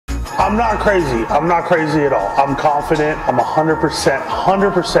I'm not crazy. I'm not crazy at all. I'm confident. I'm 100%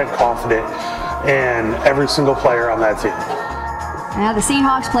 confident in every single player on that team. Now the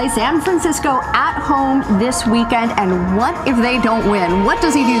Seahawks play San Francisco at home this weekend, and what if they don't win? What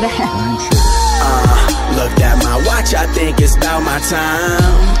does he do then? Looked at my watch, I think it's about my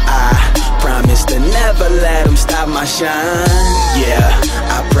time. I promise to never let them stop my shine. Yeah,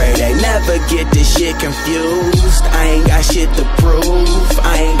 I pray they never get this shit confused. I ain't got shit to prove,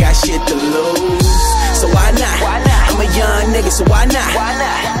 I ain't got shit to lose. So why not? I'm a young nigga, so why not?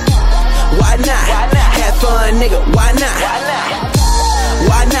 Why not? Have fun, nigga, why not?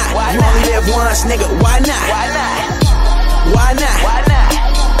 Why not? You only live once, nigga, why not? Why not?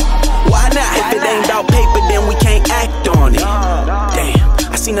 Why not? If it ain't about paper, then we can't act on it.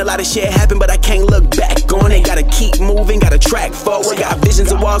 Damn, I seen a lot of shit happen, but I can't look back on it. Gotta keep moving, gotta track forward. Got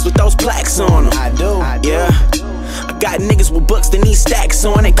visions of walls with those plaques on them. I do, yeah. I got niggas with books that need stacks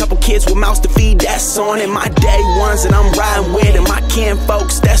on it. Couple kids with mouths to feed, that's on it. My day ones that I'm riding with, and my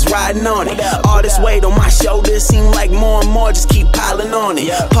Kinfolkz that's riding on it. All this weight on my shoulders seem like more and more just keep piling on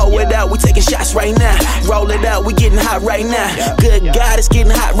it. Pull it out, we taking shots right now. Roll it out, we getting hot right now. Good God, it's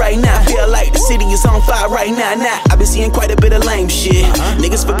getting hot right now. Feel like the city is on fire right now. I've been seeing quite a bit of lame shit.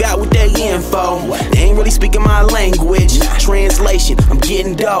 Niggas forgot what they info. They ain't really speaking my language. Translation, I'm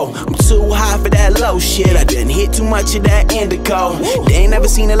getting dough. I'm too high for that low shit. I didn't hit too much of that indigo. They ain't never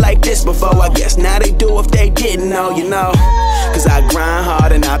seen it like this before. I guess now they do if they didn't know, you know. Cause I grind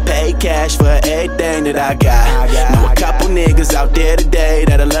hard and I pay cash for everything that I got. Know a couple niggas out there today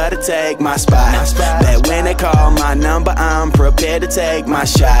that'll love to take my spot. Bet when they call my number, I'm prepared to take my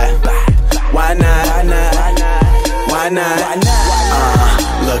shot. Why not? Why not?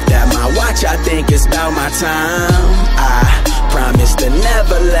 Looked at my watch, I think it's about my time. I promise to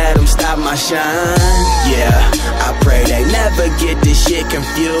never let them stop my shine. Yeah, I pray they never get this shit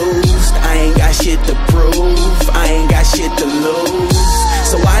confused. I ain't got shit to prove, I ain't got shit to lose.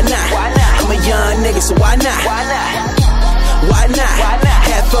 So why not? I'm a young nigga, so why not? Why not?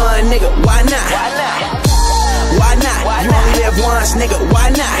 Have fun, nigga, why not? Why not? You only live once, nigga, why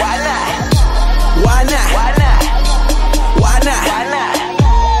not? Why not? Why not?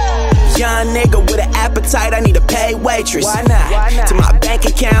 Young nigga with an appetite, I need a paid waitress. Why not? To my bank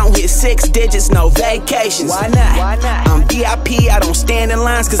account with 6 digits, no vacations. Why not? I'm VIP, I don't stand in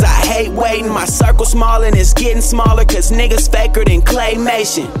lines cause I hate waiting. My circle small and it's getting smaller cause niggas faker than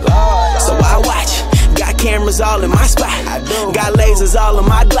claymation. So I watch, got cameras all in my spot. Got lasers all in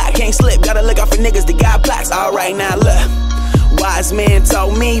my Glock, can't slip, gotta look out for niggas that got plots. Alright now look, wise man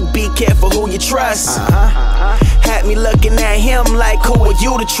told me be careful who you trust. Had me looking at him like who are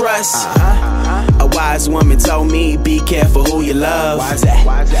you to trust? A wise woman told me be careful who you love. Why's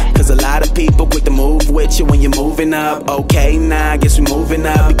that? Cause a lot of people quick to move with you when you're moving up. Okay, nah, I guess we moving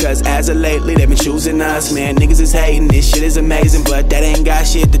up. Because as of lately they've been choosing us. Man, niggas is hating, this shit is amazing, but that ain't got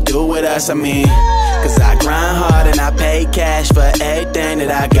shit to do with us. I mean, cause I grind hard and I pay cash for everything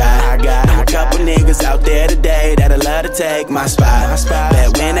that I got. Know a couple niggas out there today that'll love to take my spot.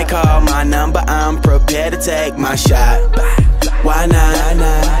 Bet when they call my number, I'm prepared to take my shot. Why not?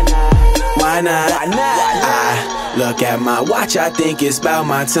 Why not? I look at my watch, I think it's about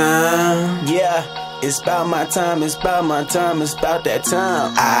my time. Yeah, it's about my time, it's about my time, it's about that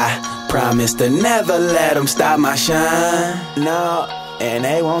time. I promise to never let them stop my shine. No, and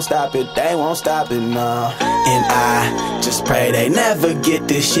they won't stop it, they won't stop it, no. And I just pray they never get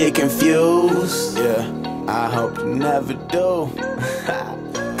this shit confused. Yeah, I hope you never do.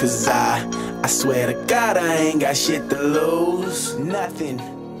 Cause I swear to God I ain't got shit to lose. Nothing.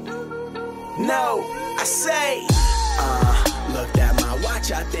 No, I say looked at my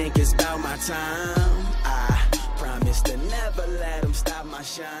watch, I think it's about my time. I promise to never let them stop my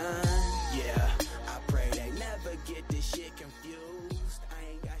shine. Yeah, I pray they never get